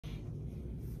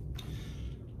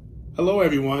Hello,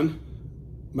 everyone.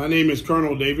 My name is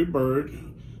Colonel David Byrd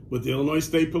with the Illinois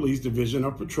State Police Division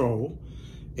of Patrol,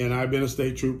 and I've been a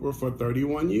state trooper for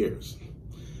 31 years.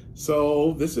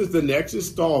 So this is the next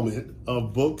installment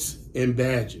of Books and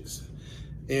Badges.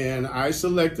 And I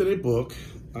selected a book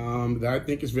that I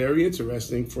think is very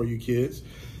interesting for you kids.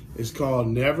 It's called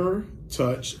Never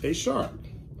Touch a Shark.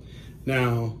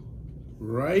 Now,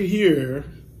 right here,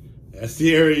 that's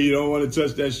the area you don't want to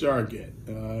touch that shark at.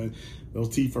 Those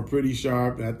teeth are pretty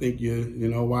sharp, and I think you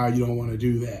know why you don't want to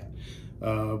do that.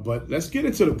 But let's get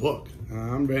into the book.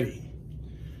 I'm ready.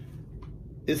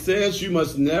 It says you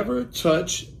must never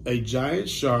touch a giant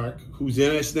shark who's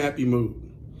in a snappy mood.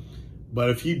 But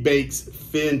if he bakes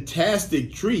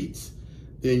fantastic treats,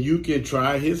 then you can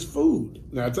try his food.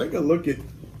 Now take a look at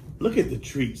the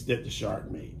treats that the shark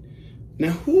made.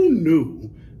 Now who knew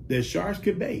that sharks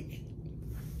could bake?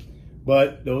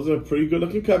 But those are pretty good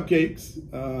looking cupcakes.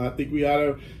 I think we ought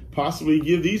to possibly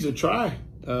give these a try,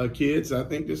 kids. I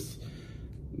think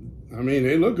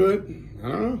they look good. I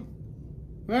don't know.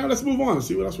 Well, let's move on and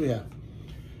see what else we have.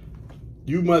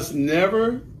 You must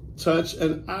never touch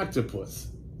an octopus.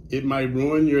 It might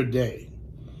ruin your day.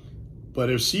 But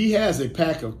if she has a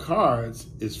pack of cards,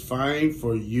 it's fine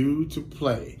for you to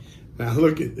play. Now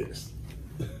look at this.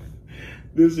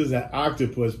 This is an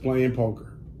octopus playing poker.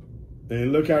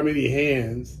 And look how many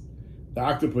hands the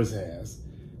octopus has.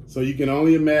 So you can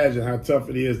only imagine how tough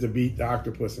it is to beat the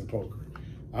octopus in poker.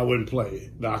 I wouldn't play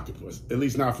the octopus, at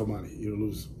least not for money. You'll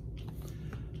lose.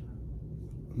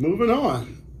 Moving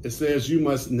on, it says you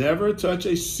must never touch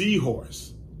a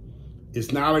seahorse.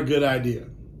 It's not a good idea.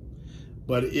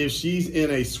 But if she's in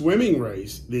a swimming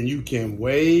race, then you can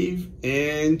wave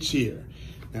and cheer.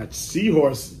 Now,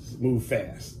 seahorses move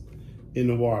fast in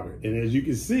the water. And as you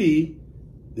can see,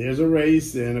 there's a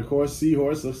race, and of course,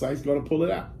 seahorse looks like it's going to pull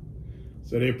it out.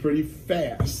 So they're pretty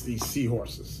fast, these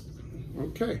seahorses.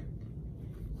 Okay,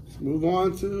 let's move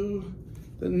on to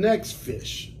the next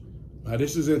fish. Now,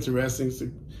 this is interesting. So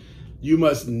you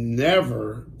must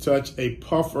never touch a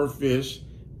puffer fish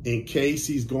in case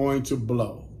he's going to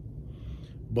blow.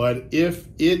 But if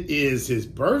it is his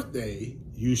birthday,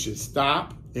 you should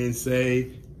stop and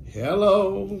say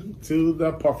hello to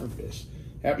the puffer fish.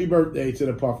 Happy birthday to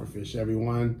the pufferfish,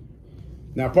 everyone.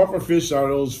 Now, pufferfish are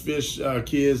those fish,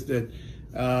 kids, that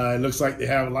it looks like they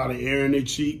have a lot of air in their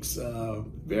cheeks.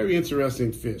 Very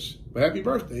interesting fish. But happy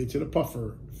birthday to the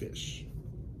pufferfish.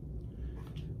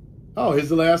 Oh, here's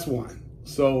the last one.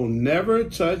 So never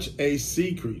touch a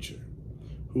sea creature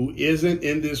who isn't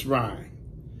in this rhyme.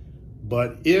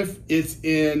 But if it's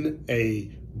in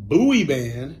a buoy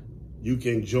band, you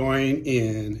can join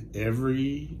in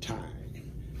every time.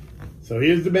 So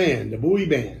here's the band, the buoy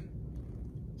band.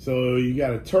 So you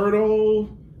got a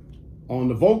turtle on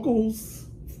the vocals.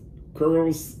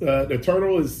 The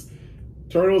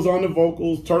turtle's on the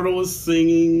vocals. Turtle is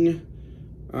singing.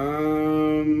 I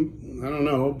don't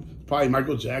know, probably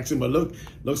Michael Jackson. But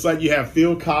looks like you have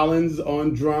Phil Collins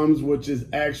on drums, which is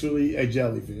actually a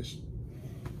jellyfish.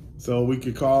 So we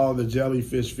could call the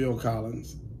jellyfish Phil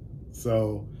Collins.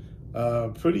 So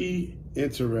pretty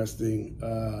interesting.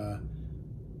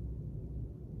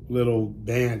 Little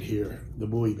band here, the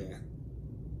buoy band.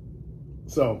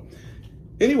 So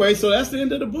anyway, so that's the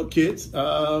end of the book, kids.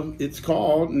 It's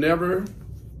called Never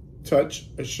Touch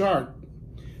a Shark.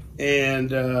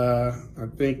 And I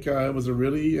think it was a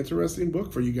really interesting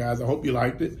book for you guys. I hope you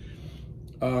liked it.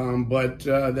 But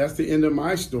that's the end of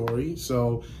my story.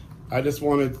 So I just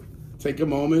want to take a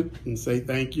moment and say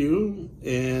thank you.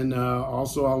 And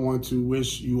also I want to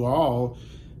wish you all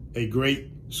a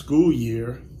great school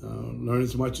year. Learn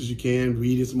as much as you can,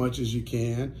 read as much as you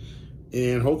can,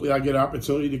 and hopefully I get an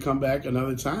opportunity to come back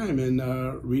another time and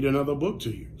read another book to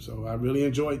you. So I really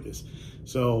enjoyed this.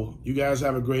 So you guys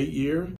have a great year.